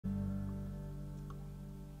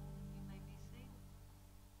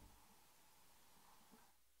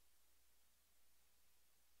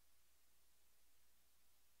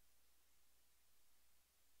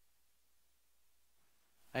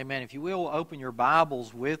Amen. If you will, open your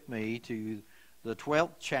Bibles with me to the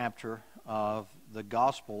 12th chapter of the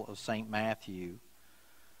Gospel of St. Matthew.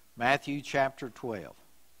 Matthew chapter 12.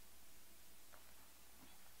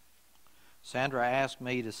 Sandra asked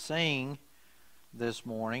me to sing this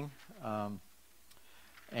morning,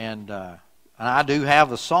 and I do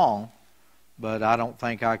have a song, but I don't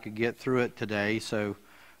think I could get through it today, so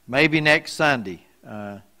maybe next Sunday.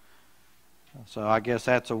 So I guess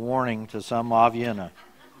that's a warning to some of you.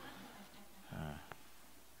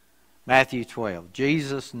 Matthew 12.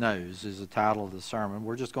 Jesus Knows is the title of the sermon.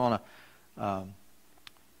 We're just going to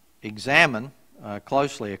examine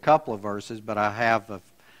closely a couple of verses, but I have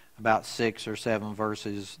about 6 or 7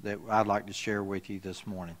 verses that I'd like to share with you this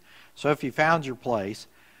morning. So if you found your place,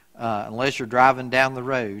 unless you're driving down the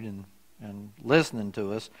road and listening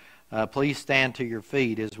to us, please stand to your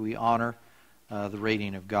feet as we honor the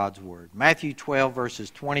reading of God's Word. Matthew 12, verses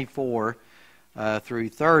 24 through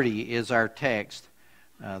 30 is our text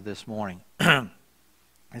this morning. It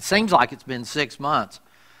seems like it's been 6 months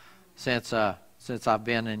since I've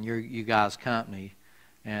been in you guys' company,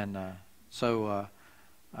 and so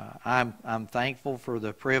I'm thankful for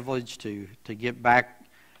the privilege to get back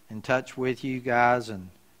in touch with you guys and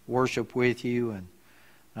worship with you,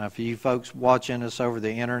 and for you folks watching us over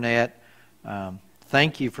the internet,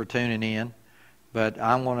 thank you for tuning in. But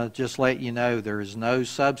I want to just let you know there is no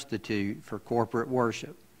substitute for corporate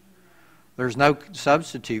worship. There's no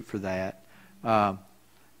substitute for that.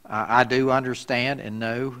 I do understand and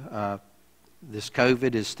know this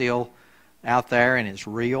COVID is still out there and it's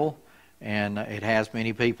real, and it has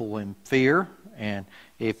many people in fear. And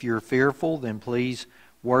if you're fearful, then please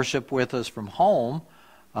worship with us from home.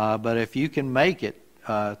 But if you can make it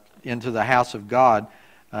into the house of God,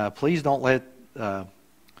 please don't let the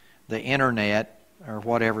internet or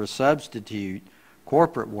whatever substitute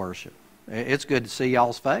corporate worship. It's good to see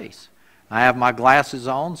y'all's face. I have my glasses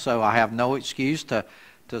on, so I have no excuse to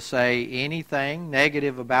say anything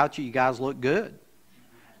negative about you. You guys look good.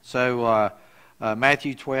 So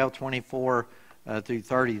Matthew 12, 24 through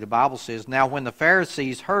 30, the Bible says, "Now when the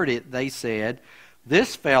Pharisees heard it, they said,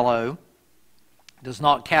 'This fellow does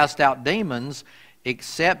not cast out demons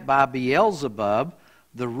except by Beelzebub,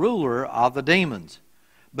 the ruler of the demons.'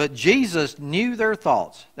 But Jesus knew their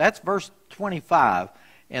thoughts." That's verse 25.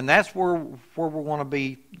 And that's where we're going to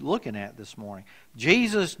be looking at this morning.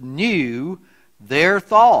 Jesus knew their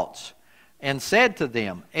thoughts and said to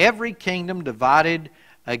them, "Every kingdom divided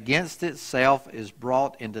against itself is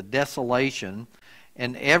brought into desolation,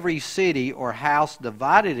 and every city or house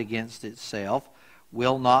divided against itself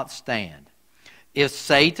will not stand. If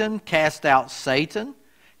Satan cast out Satan,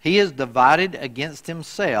 he is divided against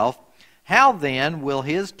himself. How then will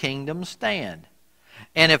his kingdom stand?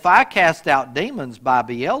 And if I cast out demons by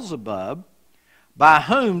Beelzebub, by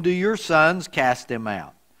whom do your sons cast them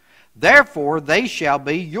out? Therefore they shall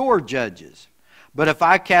be your judges. But if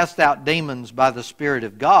I cast out demons by the Spirit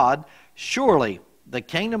of God, surely the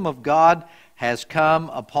kingdom of God has come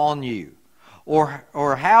upon you.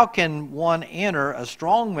 Or how can one enter a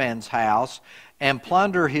strong man's house and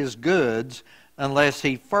plunder his goods unless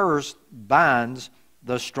he first binds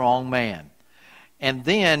the strong man? And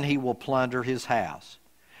then he will plunder his house.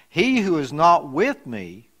 He who is not with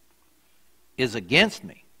me is against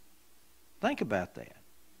me." Think about that.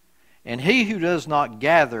 "And he who does not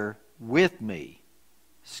gather with me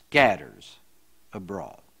scatters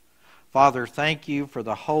abroad." Father, thank you for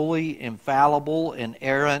the holy, infallible,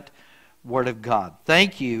 inerrant Word of God.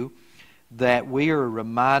 Thank you that we are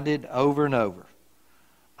reminded over and over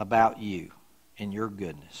about you and your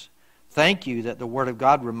goodness. Thank you that the Word of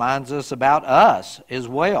God reminds us about us as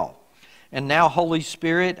well. And now, Holy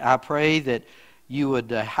Spirit, I pray that you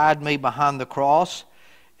would hide me behind the cross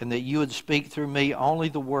and that you would speak through me only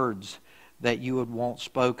the words that you would want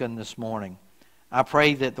spoken this morning. I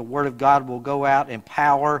pray that the Word of God will go out in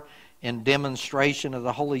power and demonstration of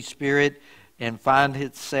the Holy Spirit and find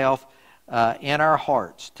itself in our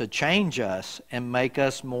hearts to change us and make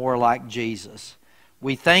us more like Jesus.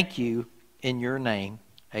 We thank you in your name.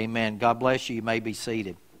 Amen. God bless you. You may be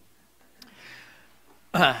seated.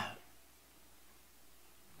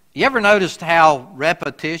 You ever noticed how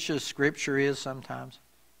repetitious Scripture is sometimes?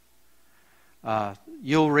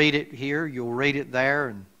 You'll read it here, you'll read it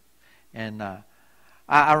there, and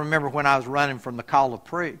I remember when I was running from the call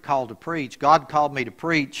to preach. God called me to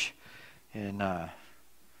preach, and now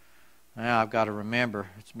I've got to remember,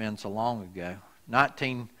 it's been so long ago.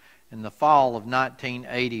 In the fall of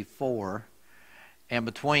 1984, and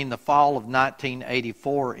between the fall of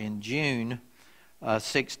 1984 and June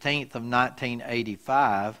 16th of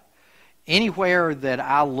 1985, anywhere that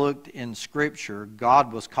I looked in Scripture,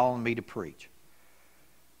 God was calling me to preach.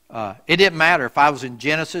 It didn't matter if I was in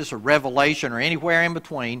Genesis or Revelation or anywhere in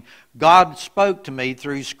between. God spoke to me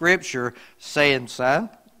through Scripture saying, son,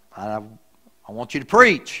 I want you to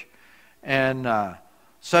preach. And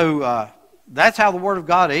so that's how the Word of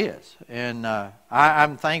God is. And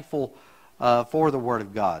I'm thankful for the Word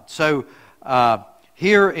of God. So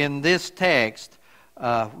here in this text,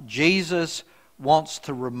 Jesus wants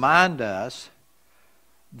to remind us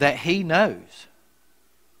that He knows.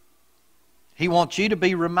 He wants you to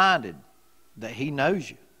be reminded that He knows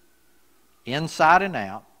you. Inside and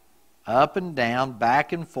out, up and down,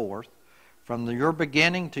 back and forth, from your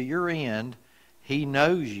beginning to your end, He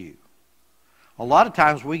knows you. A lot of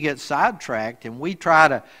times we get sidetracked and we try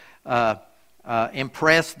to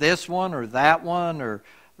impress this one or that one, or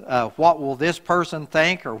what will this person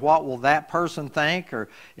think, or what will that person think, or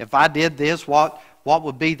if I did this, what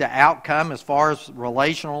would be the outcome as far as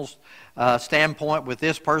relational standpoint with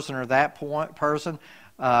this person or that person.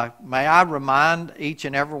 May I remind each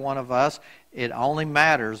and every one of us, it only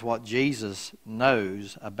matters what Jesus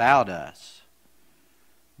knows about us.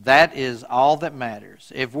 That is all that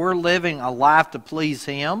matters. If we're living a life to please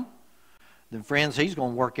Him, then friends, He's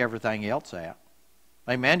going to work everything else out.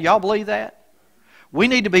 Amen? Y'all believe that? We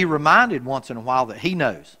need to be reminded once in a while that He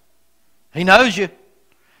knows. He knows you,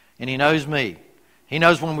 and He knows me. He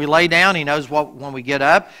knows when we lay down. He knows when we get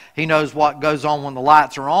up. He knows what goes on when the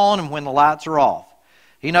lights are on and when the lights are off.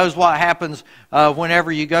 He knows what happens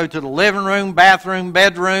whenever you go to the living room, bathroom,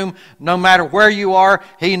 bedroom. No matter where you are,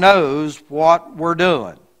 He knows what we're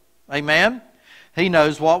doing. Amen? He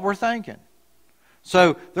knows what we're thinking.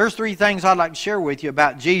 So there's 3 things I'd like to share with you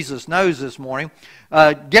about Jesus knows this morning.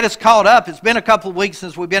 Get us caught up. It's been a couple of weeks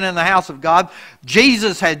since we've been in the house of God.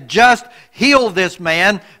 Jesus had just healed this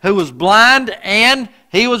man who was blind and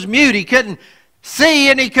he was mute. He couldn't see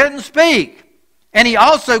and he couldn't speak. And He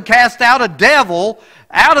also cast out a devil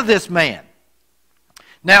out of this man.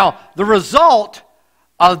 Now, the result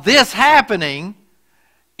of this happening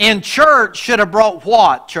in church should have brought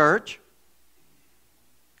what, church?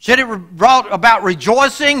 Should it have brought about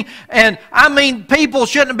rejoicing? And I mean, people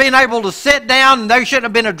shouldn't have been able to sit down, and there shouldn't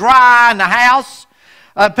have been a dry eye in the house.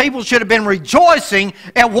 People should have been rejoicing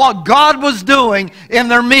at what God was doing in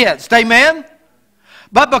their midst. Amen?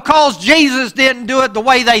 But because Jesus didn't do it the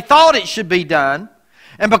way they thought it should be done,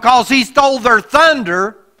 and because He stole their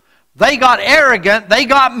thunder, they got arrogant, they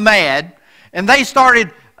got mad, and they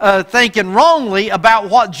started thinking wrongly about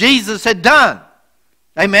what Jesus had done.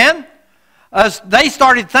 Amen? They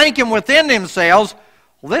started thinking within themselves,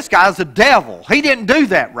 well, this guy's a devil. He didn't do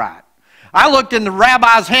that right. I looked in the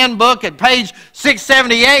rabbi's handbook at page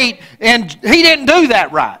 678, and he didn't do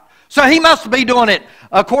that right. So he must be doing it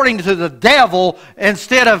according to the devil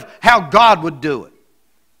instead of how God would do it.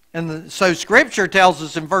 And so Scripture tells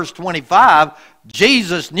us in verse 25,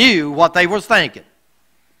 Jesus knew what they were thinking.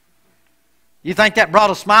 You think that brought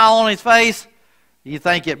a smile on His face? You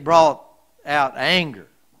think it brought out anger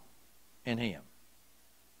in Him?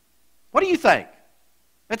 What do you think?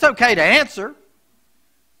 It's okay to answer.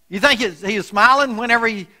 You think He was smiling whenever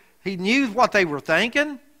he knew what they were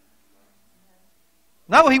thinking?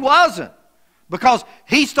 No, He wasn't. Because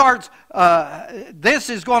He starts, this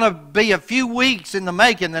is going to be a few weeks in the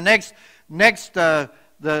making. The next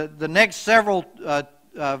several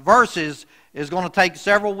verses is going to take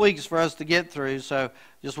several weeks for us to get through. So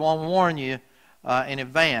just want to warn you in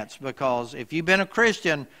advance, because if you've been a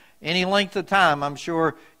Christian any length of time, I'm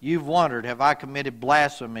sure you've wondered, have I committed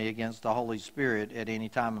blasphemy against the Holy Spirit at any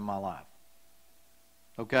time in my life?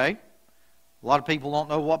 Okay? A lot of people don't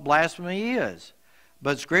know what blasphemy is.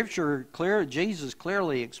 But Scripture, Jesus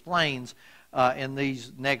clearly explains in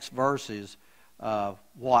these next verses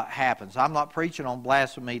what happens. I'm not preaching on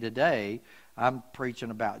blasphemy today. I'm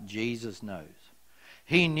preaching about Jesus knows.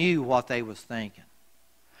 He knew what they was thinking.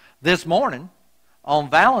 This morning,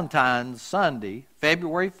 on Valentine's Sunday,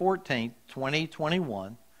 February 14th,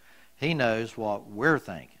 2021, He knows what we're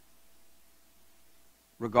thinking.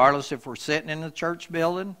 Regardless if we're sitting in the church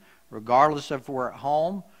building, regardless if we're at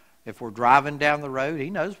home, if we're driving down the road,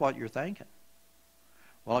 He knows what you're thinking.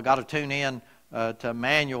 Well, I got to tune in to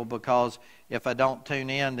Emmanuel, because if I don't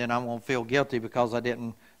tune in, then I'm going to feel guilty because I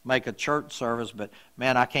didn't make a church service. But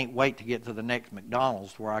man, I can't wait to get to the next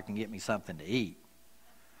McDonald's where I can get me something to eat.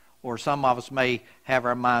 Or some of us may have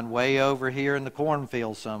our mind way over here in the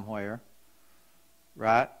cornfield somewhere,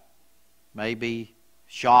 right? Maybe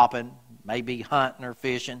shopping, maybe hunting or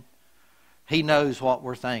fishing. He knows what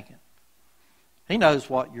we're thinking. He knows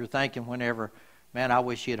what you're thinking whenever, man, I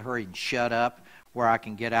wish He'd hurry and shut up where I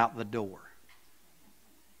can get out the door.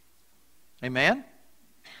 Amen?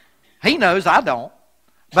 He knows, I don't.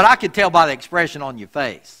 But I could tell by the expression on your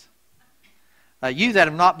face. You that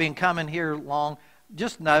have not been coming here long,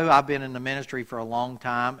 just know I've been in the ministry for a long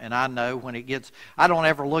time, and I know when it gets, I don't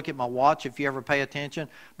ever look at my watch if you ever pay attention,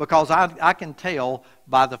 because I can tell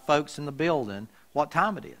by the folks in the building what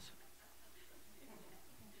time it is.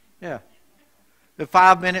 Yeah. At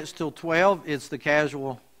 5 minutes till 12, it's the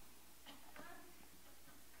casual.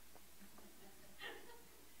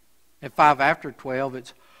 At 5 after 12,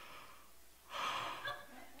 it's.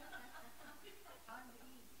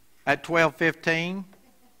 At 12:15,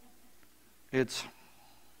 it's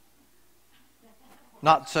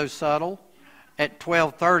not so subtle. At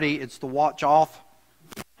 12:30, it's the watch off.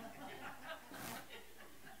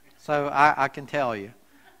 So I can tell you.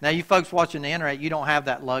 Now, you folks watching the internet, you don't have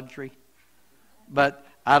that luxury. But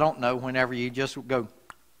I don't know, whenever you just go,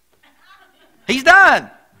 he's done.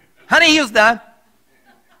 Honey, he was done.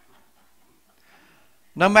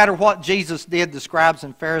 No matter what Jesus did, the scribes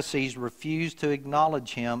and Pharisees refused to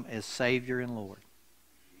acknowledge him as Savior and Lord.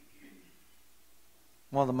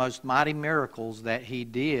 One of the most mighty miracles that he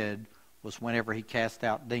did was whenever he cast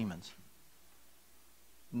out demons.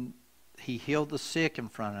 He healed the sick in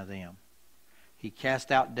front of them. He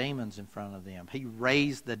cast out demons in front of them. He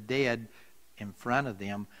raised the dead in front of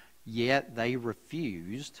them, yet they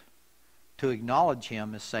refused to acknowledge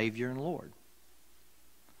him as Savior and Lord.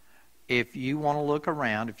 If you want to look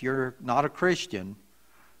around, if you're not a Christian,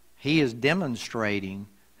 he is demonstrating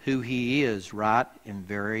who he is right in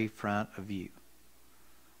very front of you.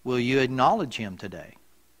 Will you acknowledge him today?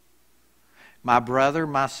 My brother,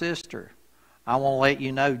 my sister, I want to let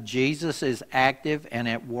you know Jesus is active and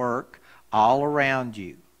at work all around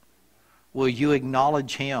you. Will you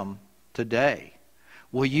acknowledge him today?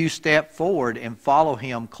 Will you step forward and follow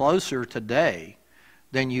him closer today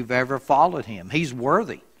than you've ever followed him? He's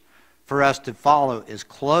worthy for us to follow as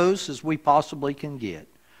close as we possibly can get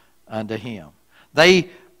unto him. They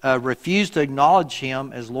refused to acknowledge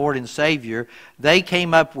him as Lord and Savior. They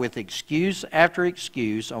came up with excuse after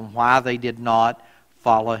excuse on why they did not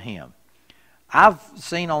follow him. I've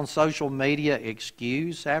seen on social media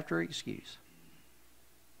excuse after excuse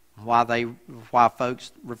why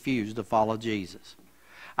folks refuse to follow Jesus.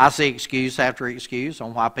 I see excuse after excuse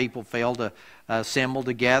on why people fail to assemble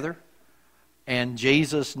together. And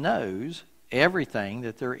Jesus knows everything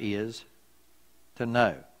that there is to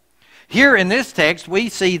know. Here in this text, we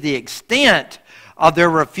see the extent of their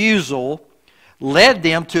refusal led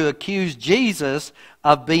them to accuse Jesus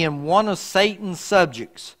of being one of Satan's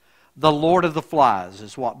subjects. The Lord of the Flies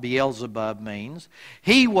is what Beelzebub means.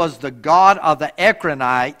 He was the god of the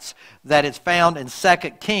Ekronites that is found in 2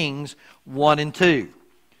 Kings 1 and 2.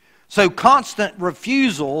 So constant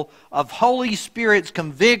refusal of Holy Spirit's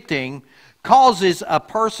convicting causes a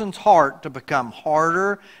person's heart to become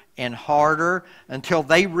harder and harder until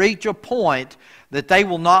they reach a point that they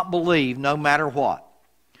will not believe no matter what.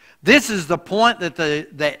 This is the point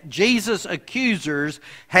that Jesus' accusers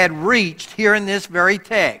had reached here in this very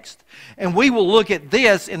text. And we will look at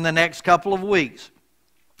this in the next couple of weeks.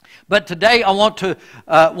 But today I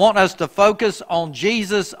want us to focus on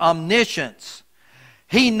Jesus' omniscience.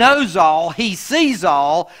 He knows all. He sees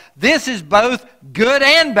all. This is both good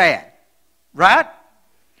and bad. Right?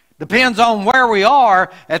 Depends on where we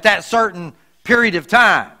are at that certain period of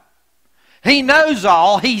time. He knows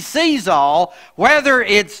all. He sees all, whether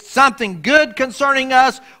it's something good concerning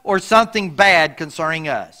us or something bad concerning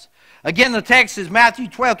us. Again, the text is Matthew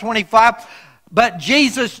 12:25. But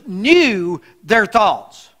Jesus knew their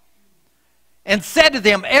thoughts and said to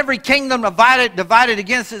them, every kingdom divided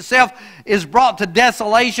against itself is brought to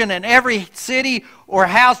desolation, and every city or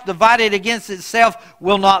house divided against itself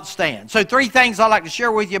will not stand. So 3 things I'd like to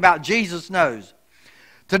share with you about Jesus knows.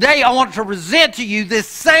 Today I want to present to you this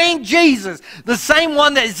same Jesus, the same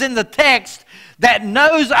one that is in the text, that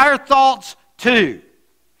knows our thoughts too.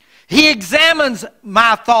 He examines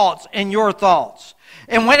my thoughts and your thoughts.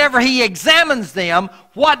 And whenever he examines them,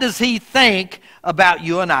 what does he think about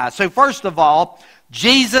you and I? So first of all,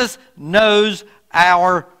 Jesus knows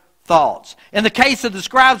our thoughts. In the case of the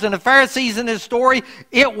scribes and the Pharisees in this story,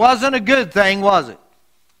 it wasn't a good thing, was it?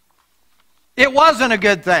 It wasn't a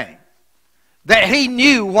good thing that he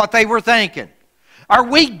knew what they were thinking. Are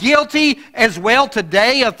we guilty as well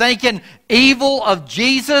today of thinking evil of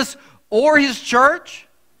Jesus or his church?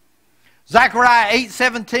 Zechariah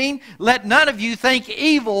 8:17, let none of you think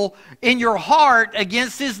evil in your heart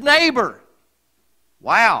against his neighbor.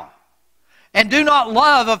 Wow. And do not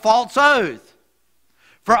love a false oath.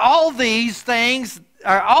 For all these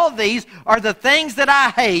are the things that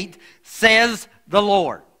I hate, says the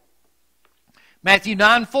Lord. Matthew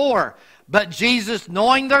 9:4, But Jesus,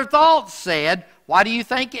 knowing their thoughts, said, why do you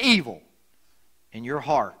think evil in your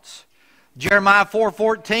hearts? Jeremiah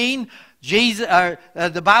 4:14,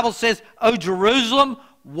 the Bible says, O Jerusalem,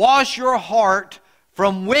 wash your heart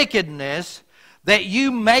from wickedness, that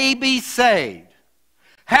you may be saved.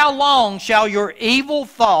 How long shall your evil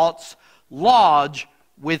thoughts lodge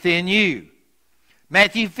within you?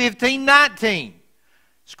 Matthew 15:19,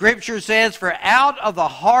 Scripture says, for out of the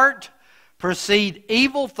heart proceed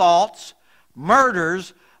evil thoughts,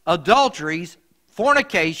 murders, adulteries,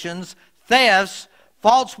 fornications, thefts,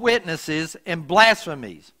 false witnesses, and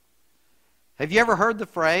blasphemies. Have you ever heard the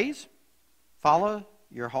phrase, follow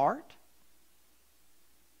your heart?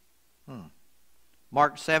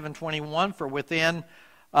 Mark 7:21,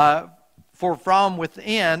 for from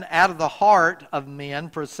within, out of the heart of men,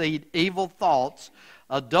 proceed evil thoughts,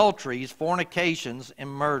 adulteries, fornications, and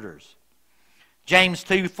murders. James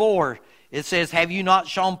 2:4, it says, have you not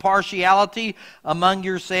shown partiality among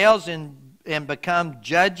yourselves and become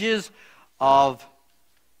judges of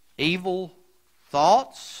evil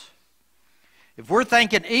thoughts? If we're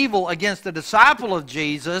thinking evil against the disciple of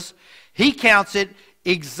Jesus, he counts it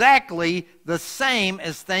exactly the same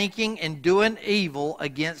as thinking and doing evil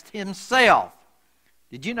against himself.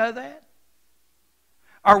 Did you know that?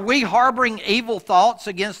 Are we harboring evil thoughts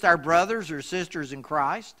against our brothers or sisters in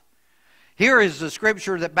Christ? Here is the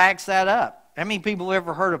scripture that backs that up. How many people have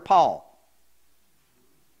ever heard of Paul?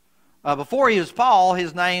 Before he was Paul,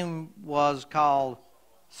 his name was called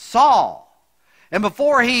Saul. And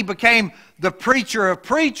before he became the preacher of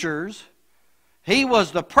preachers, he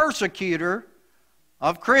was the persecutor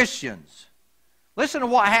of Christians. Listen to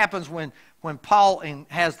what happens when Paul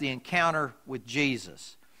has the encounter with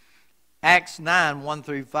Jesus. Acts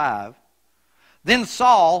 9:1-5. Then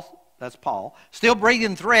Saul, that's Paul, still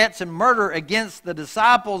breathing threats and murder against the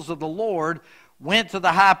disciples of the Lord, went to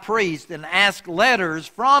the high priest and asked letters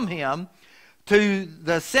from him to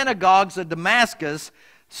the synagogues of Damascus,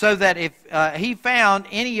 so that if he found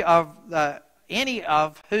any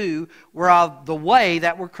of who were of the way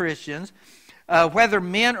that were Christians, whether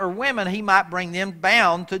men or women, he might bring them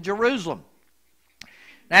bound to Jerusalem.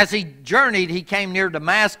 As he journeyed, he came near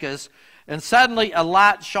Damascus, and suddenly a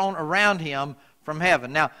light shone around him from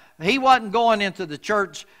heaven. Now, he wasn't going into the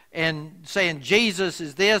church and saying Jesus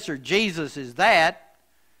is this or Jesus is that.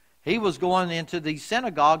 He was going into these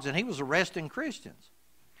synagogues and he was arresting Christians.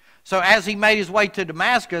 So as he made his way to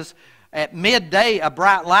Damascus, at midday a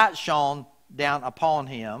bright light shone down upon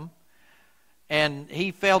him, and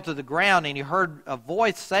he fell to the ground, and he heard a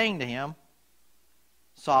voice saying to him,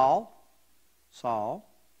 Saul, Saul.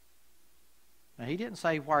 Now he didn't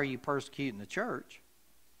say, why are you persecuting the church?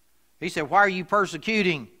 He said, why are you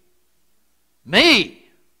persecuting me?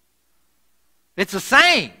 It's the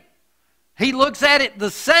same. He looks at it the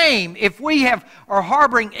same. If we are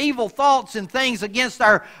harboring evil thoughts and things against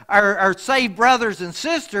our saved brothers and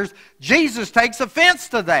sisters, Jesus takes offense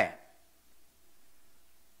to that.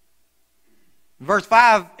 Verse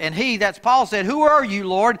 5, and he, that's Paul, said, who are you,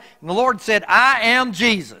 Lord? And the Lord said, I am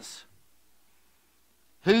Jesus,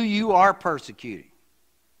 who you are persecuting.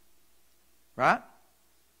 Right?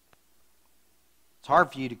 It's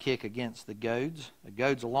hard for you to kick against the goads. The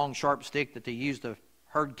goad's a long, sharp stick that they use to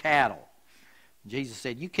herd cattle. Jesus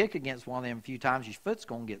said, you kick against one of them a few times, your foot's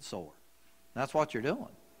going to get sore. That's what you're doing.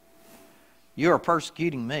 You are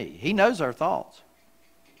persecuting me. He knows our thoughts.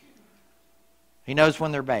 He knows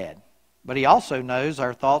when they're bad. But he also knows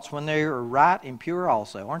our thoughts when they are right and pure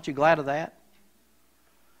also. Aren't you glad of that?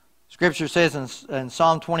 Scripture says in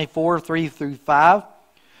Psalm 24, 3-5,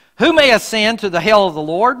 who may ascend to the hill of the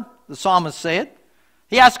Lord? The psalmist said.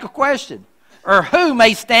 He asked a question. Or who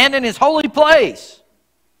may stand in his holy place?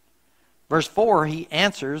 Verse 4, he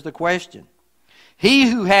answers the question.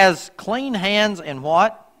 He who has clean hands and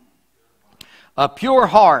what? A pure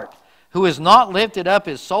heart, who has not lifted up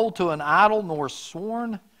his soul to an idol, nor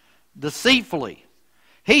sworn deceitfully.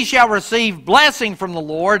 He shall receive blessing from the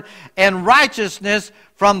Lord and righteousness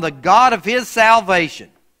from the God of his salvation.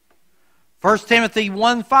 1 Timothy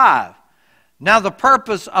 1:5. Now the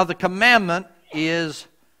purpose of the commandment is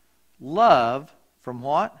love from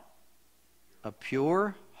what? A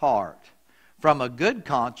pure heart, from a good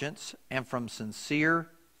conscience, and from sincere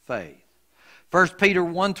faith. 1 Peter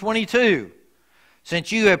 1:22.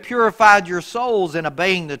 Since you have purified your souls in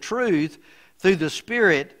obeying the truth through the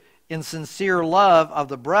Spirit in sincere love of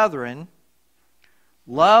the brethren,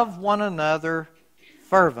 love one another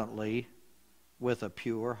fervently with a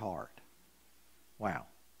pure heart. Wow.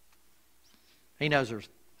 He knows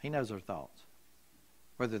our thoughts,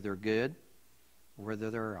 whether they're good or whether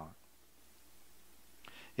they're wrong.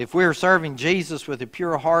 If we are serving Jesus with a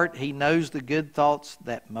pure heart, He knows the good thoughts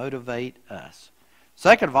that motivate us.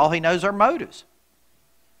 Second of all, He knows our motives.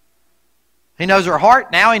 He knows our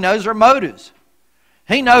heart. Now He knows our motives.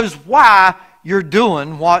 He knows why you're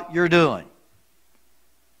doing what you're doing.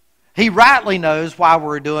 He rightly knows why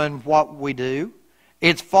we're doing what we do.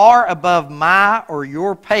 It's far above my or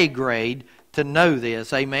your pay grade to know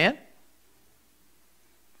this. Amen?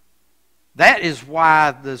 That is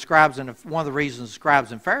why the scribes and one of the reasons the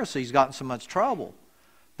scribes and Pharisees got in so much trouble.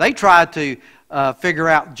 They tried to figure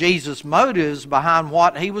out Jesus' motives behind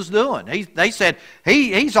what He was doing. They said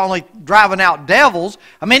he's only driving out devils.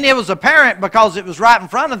 I mean, it was apparent because it was right in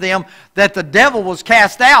front of them that the devil was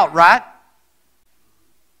cast out, right?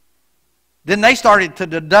 Then they started to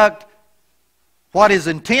deduct what His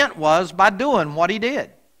intent was by doing what He did.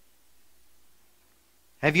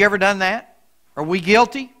 Have you ever done that? Are we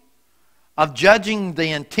guilty of judging the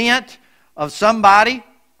intent of somebody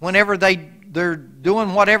whenever they're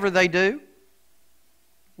doing whatever they do?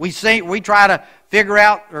 We try to figure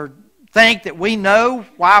out or think that we know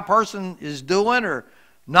why a person is doing or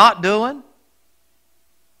not doing.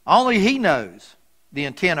 Only He knows the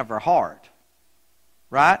intent of our heart.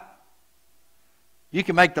 Right? You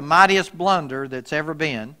can make the mightiest blunder that's ever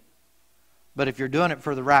been, but if you're doing it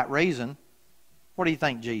for the right reason, what do you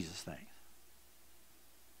think Jesus thinks?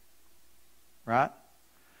 Right?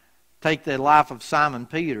 Take the life of Simon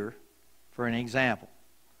Peter for an example.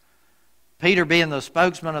 Peter being the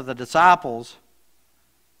spokesman of the disciples,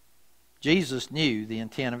 Jesus knew the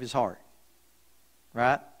intent of his heart.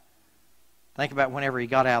 Right? Think about whenever he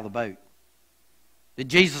got out of the boat. Did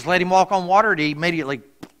Jesus let him walk on water, or did he immediately...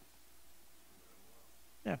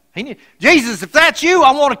 Yeah, he knew. Jesus, if that's you,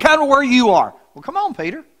 I want to come to where you are. Well, come on,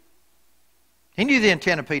 Peter. He knew the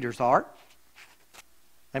intent of Peter's heart.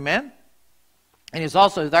 Amen? And He was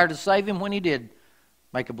also there to save him when he did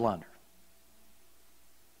make a blunder.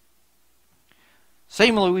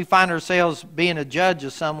 Seemingly, we find ourselves being a judge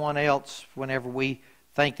of someone else whenever we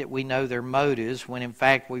think that we know their motives, when in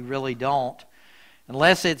fact we really don't.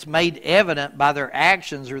 Unless it's made evident by their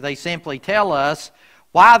actions, or they simply tell us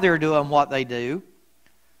why they're doing what they do,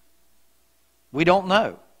 we don't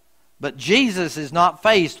know. But Jesus is not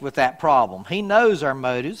faced with that problem. He knows our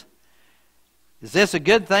motives. Is this a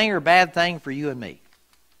good thing or a bad thing for you and me?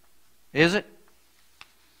 Is it?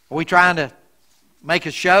 Are we trying to make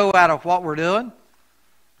a show out of what we're doing?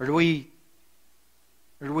 Or do we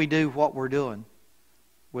do what we're doing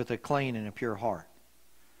with a clean and a pure heart?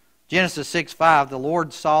 Genesis 6:5, the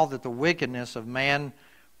Lord saw that the wickedness of man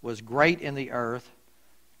was great in the earth.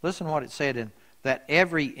 Listen to what it said, in that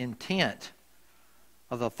every intent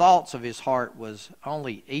of the thoughts of his heart was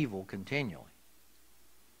only evil continually.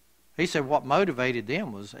 He said what motivated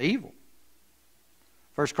them was evil.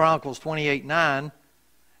 1 Chronicles 28:9,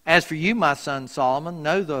 as for you, my son Solomon,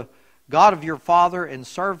 know the God of your father and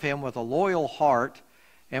serve Him with a loyal heart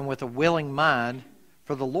and with a willing mind,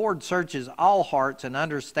 for the Lord searches all hearts and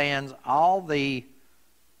understands all the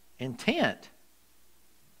intent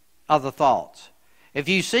of the thoughts. If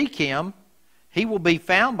you seek Him, He will be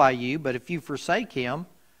found by you, but if you forsake Him,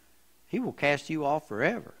 He will cast you off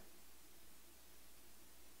forever.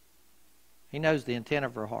 He knows the intent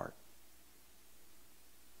of our heart.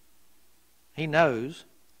 He knows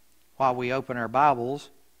why we open our Bibles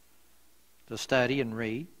to study and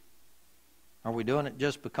read. Are we doing it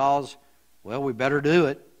just because, well, we better do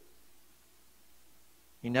it?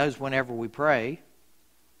 He knows whenever we pray,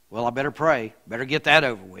 well, I better pray. Better get that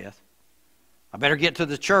over with. I better get to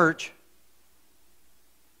the church.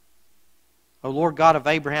 O Lord God of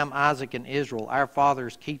Abraham, Isaac, and Israel, our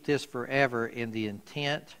fathers, keep this forever in the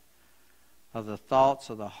intent of the thoughts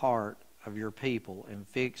of the heart of your people, and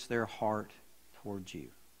fix their heart towards you.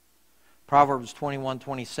 Proverbs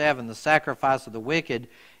 21:27, the sacrifice of the wicked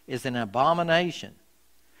is an abomination.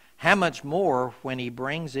 How much more when he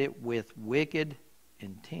brings it with wicked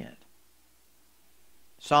intent?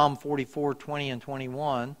 Psalm 44:20 and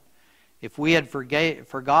 21, if we had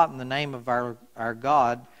forgotten the name of our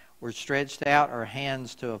God, or stretched out our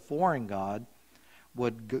hands to a foreign god,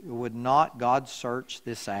 would not God search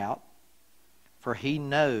this out? For He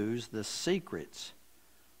knows the secrets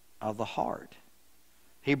of the heart.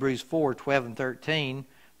 Hebrews 4:12 and 13,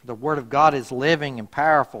 for the Word of God is living and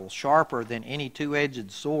powerful, sharper than any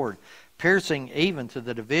two-edged sword, piercing even to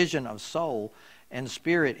the division of soul and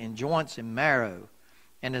spirit and joints and marrow,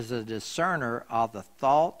 and is a discerner of the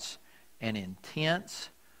thoughts and intents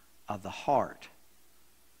of the heart.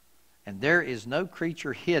 And there is no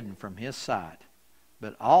creature hidden from His sight,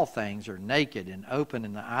 but all things are naked and open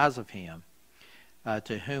in the eyes of Him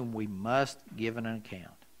to whom we must give an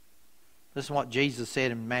account. This is what Jesus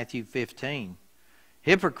said in Matthew 15.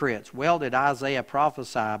 Hypocrites, well did Isaiah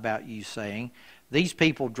prophesy about you, saying, these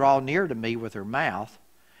people draw near to me with their mouth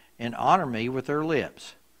and honor me with their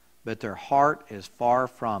lips, but their heart is far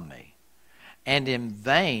from me. And in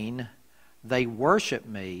vain they worship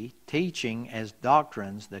me, teaching as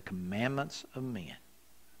doctrines the commandments of men.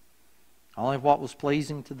 Only what was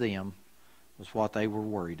pleasing to them was what they were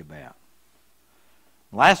worried about.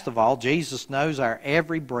 Last of all, Jesus knows our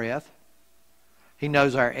every breath. He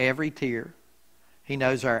knows our every tear. He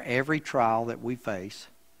knows our every trial that we face.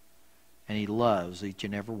 And He loves each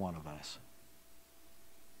and every one of us.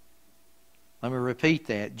 Let me repeat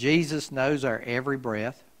that. Jesus knows our every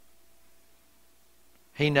breath.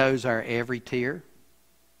 He knows our every tear.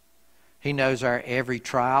 He knows our every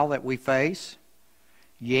trial that we face.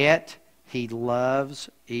 Yet He loves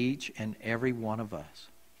each and every one of us.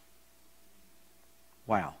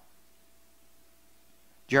 Wow.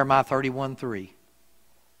 Jeremiah 31:3.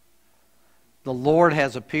 The Lord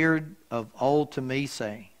has appeared of old to me,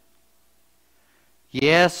 saying,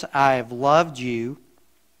 yes, I have loved you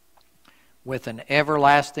with an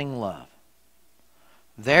everlasting love.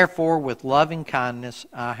 Therefore, with loving kindness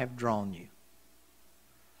I have drawn you.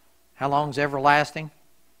 How long is everlasting?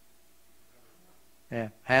 Yeah,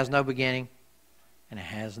 has no beginning and it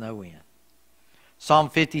has no end. Psalm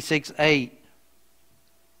 56:8.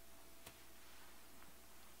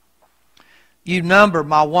 You number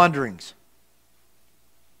my wanderings.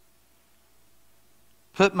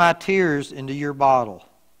 Put my tears into your bottle.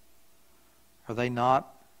 Are they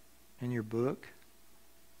not in your book?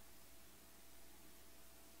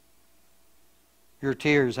 Your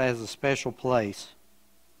tears has a special place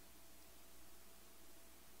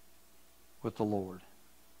with the Lord.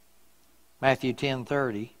 Matthew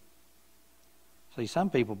 10:30. See,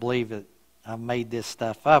 some people believe that I've made this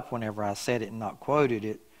stuff up whenever I said it and not quoted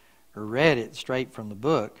it or read it straight from the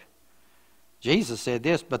book. Jesus said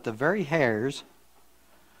this, but the very hairs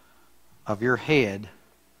of your head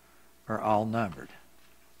are all numbered.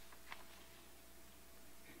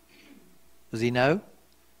 Does He know?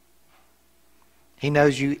 He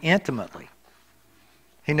knows you intimately.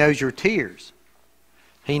 He knows your tears.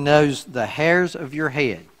 He knows the hairs of your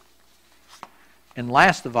head. And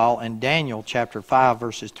last of all, in Daniel chapter 5,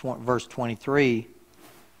 verse 23,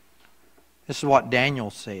 this is what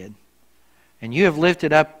Daniel said. And you have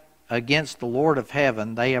lifted up against the Lord of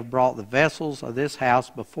heaven. They have brought the vessels of this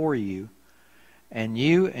house before you. And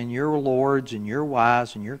you and your lords and your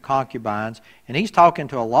wives and your concubines. And he's talking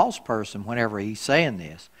to a lost person whenever he's saying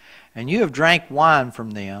this. And you have drank wine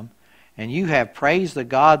from them. And you have praised the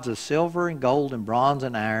gods of silver and gold and bronze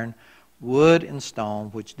and iron, wood and stone,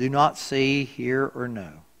 which do not see, hear, or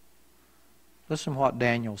know. Listen to what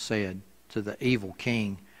Daniel said to the evil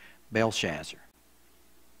king Belshazzar.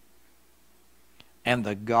 And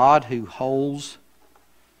the God who holds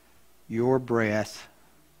your breath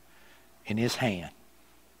in His hand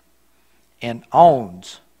and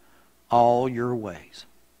owns all your ways,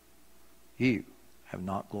 you have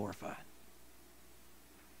not glorified.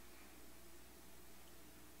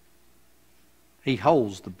 He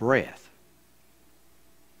holds the breath,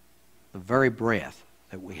 the very breath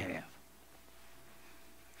that we have.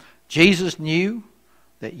 Jesus knew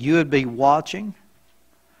that you would be watching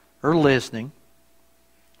or listening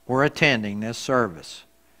or attending this service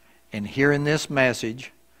and hearing this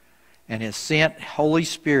message, and has sent Holy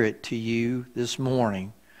Spirit to you this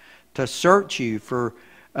morning to search you for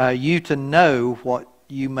you to know what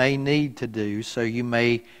you may need to do so you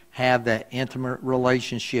may have that intimate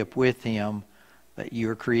relationship with Him that you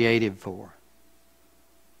are created for.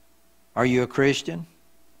 Are you a Christian?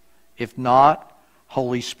 If not,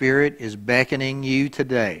 Holy Spirit is beckoning you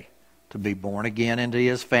today to be born again into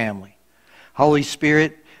His family. Holy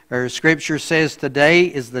Spirit, or Scripture says today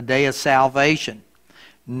is the day of salvation.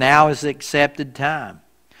 Now is the accepted time.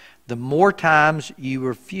 The more times you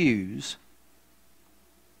refuse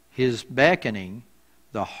His beckoning,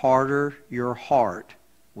 the harder your heart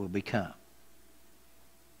will become.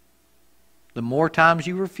 The more times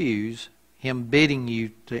you refuse Him bidding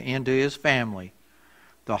you to into His family,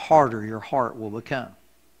 the harder your heart will become.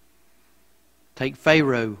 Take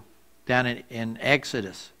Pharaoh down in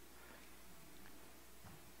Exodus.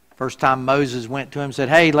 First time Moses went to him and said,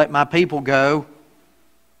 hey, let my people go.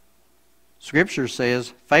 Scripture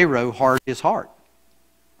says Pharaoh hardened his heart.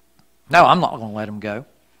 No, I'm not going to let him go.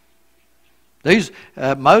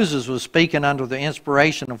 Moses was speaking under the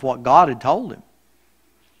inspiration of what God had told him.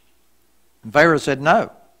 And Pharaoh said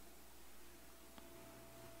no.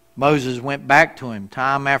 Moses went back to him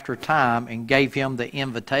time after time and gave him the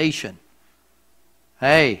invitation.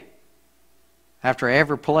 Hey, after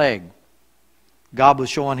every plague, God was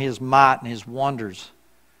showing His might and His wonders,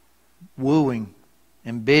 wooing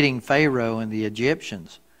and bidding Pharaoh and the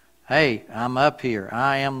Egyptians, hey, I'm up here.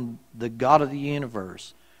 I am the God of the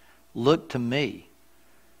universe. Look to me.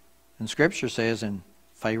 And Scripture says, and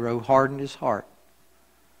Pharaoh hardened his heart.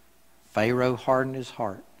 Pharaoh hardened his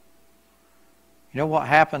heart. You know what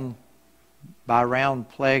happened by around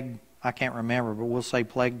plague, I can't remember, but we'll say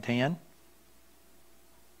plague 10?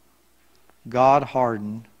 God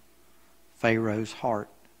hardened Pharaoh's heart,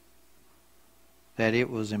 that it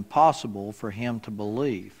was impossible for him to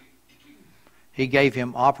believe. He gave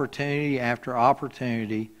him opportunity after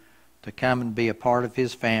opportunity to come and be a part of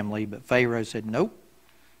his family, but Pharaoh said, nope,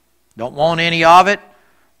 don't want any of it.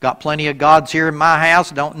 Got plenty of gods here in my house,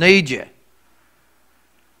 don't need you.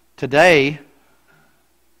 Today,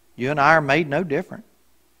 you and I are made no different.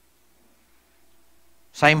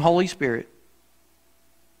 Same Holy Spirit.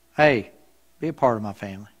 Hey, be a part of my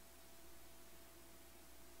family.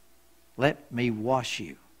 Let me wash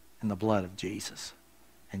you in the blood of Jesus,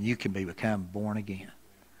 and you can become born again.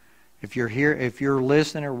 If you're here, if you're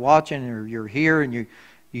listening or watching, or you're here and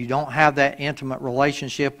you don't have that intimate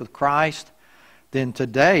relationship with Christ, then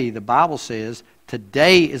today, the Bible says,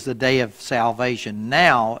 today is the day of salvation.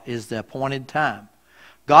 Now is the appointed time.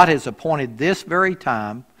 God has appointed this very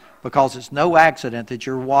time, because it's no accident that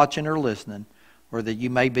you're watching or listening, or that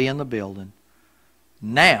you may be in the building.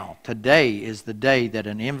 Now, today is the day that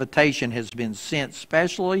an invitation has been sent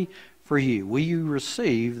specially for you. Will you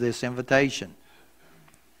receive this invitation?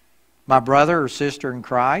 My brother or sister in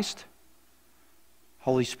Christ,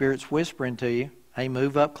 Holy Spirit's whispering to you, hey,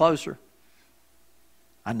 move up closer.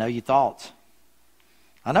 I know your thoughts.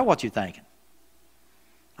 I know what you're thinking.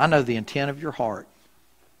 I know the intent of your heart.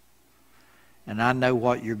 And I know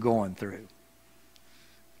what you're going through.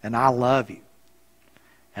 And I love you.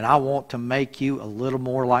 And I want to make you a little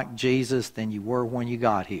more like Jesus than you were when you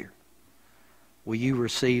got here. Will you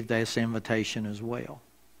receive this invitation as well?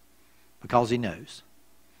 Because He knows.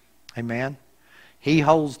 Amen? He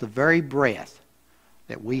holds the very breath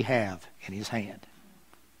that we have in His hand.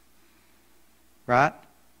 Right?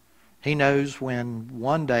 He knows when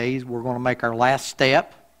one day we're going to make our last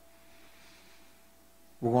step.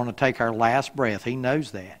 We're going to take our last breath. He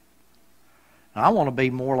knows that. And I want to be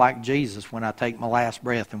more like Jesus when I take my last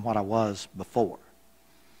breath than what I was before.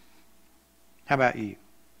 How about you?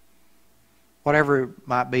 Whatever it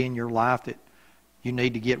might be in your life that you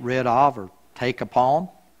need to get rid of or take upon,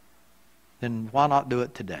 then why not do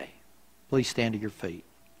it today? Please stand to your feet.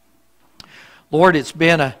 Lord, it's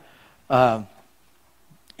been a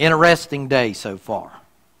interesting day so far.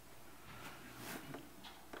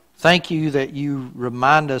 Thank you that you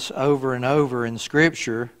remind us over and over in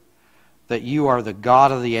Scripture that you are the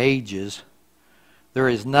God of the ages. There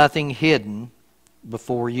is nothing hidden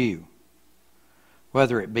before you.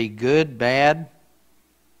 Whether it be good, bad,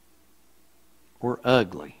 or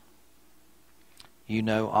ugly. You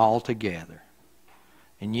know altogether.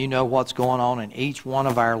 And you know what's going on in each one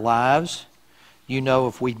of our lives. You know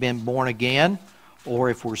if we've been born again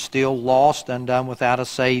or if we're still lost, undone without a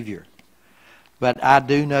Savior. But I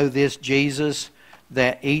do know this, Jesus,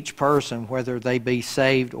 that each person, whether they be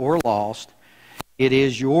saved or lost, it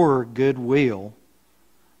is your good will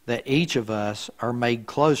that each of us are made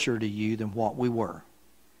closer to you than what we were.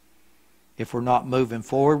 If we're not moving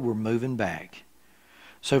forward, we're moving back.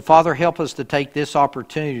 So, Father, help us to take this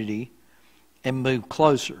opportunity and move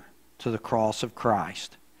closer to the cross of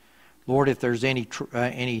Christ. Lord, if there's any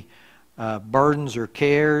burdens or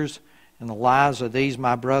cares in the lives of these,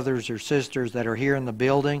 my brothers or sisters that are here in the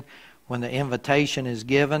building, when the invitation is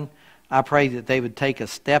given, I pray that they would take a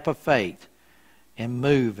step of faith and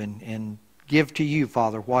move and give to you,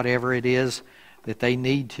 Father, whatever it is that they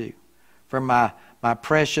need to. For my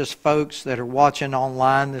precious folks that are watching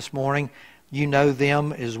online this morning, you know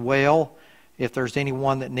them as well. If there's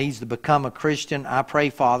anyone that needs to become a Christian, I pray,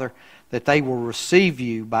 Father, that they will receive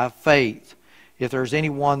you by faith. If there's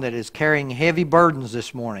anyone that is carrying heavy burdens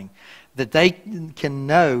this morning, that they can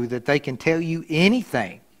know that they can tell you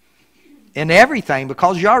anything and everything,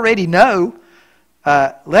 because you already know.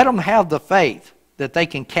 Let them have the faith that they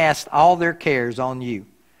can cast all their cares on you,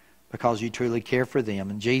 because you truly care for them.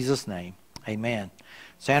 In Jesus' name, amen.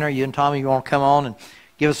 Sandra, you and Tommy, you want to come on and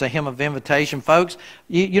give us a hymn of invitation? Folks,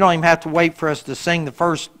 you don't even have to wait for us to sing the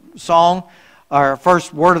first song, or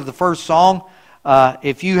first word of the first song.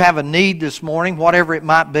 If you have a need this morning, whatever it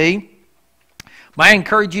might be, may I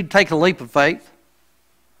encourage you to take a leap of faith.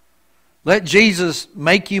 Let Jesus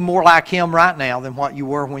make you more like Him right now than what you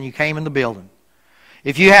were when you came in the building.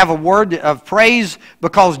 If you have a word of praise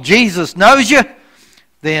because Jesus knows you,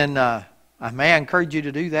 then I may encourage you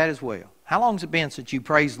to do that as well. How long has it been since you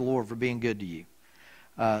praised the Lord for being good to you?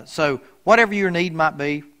 So whatever your need might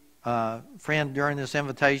be, friend, during this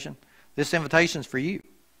invitation is for you.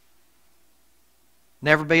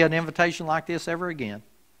 Never be an invitation like this ever again.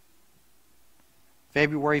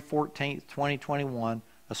 February 14th, 2021,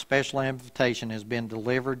 a special invitation has been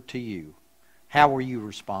delivered to you. How will you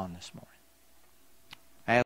respond this morning?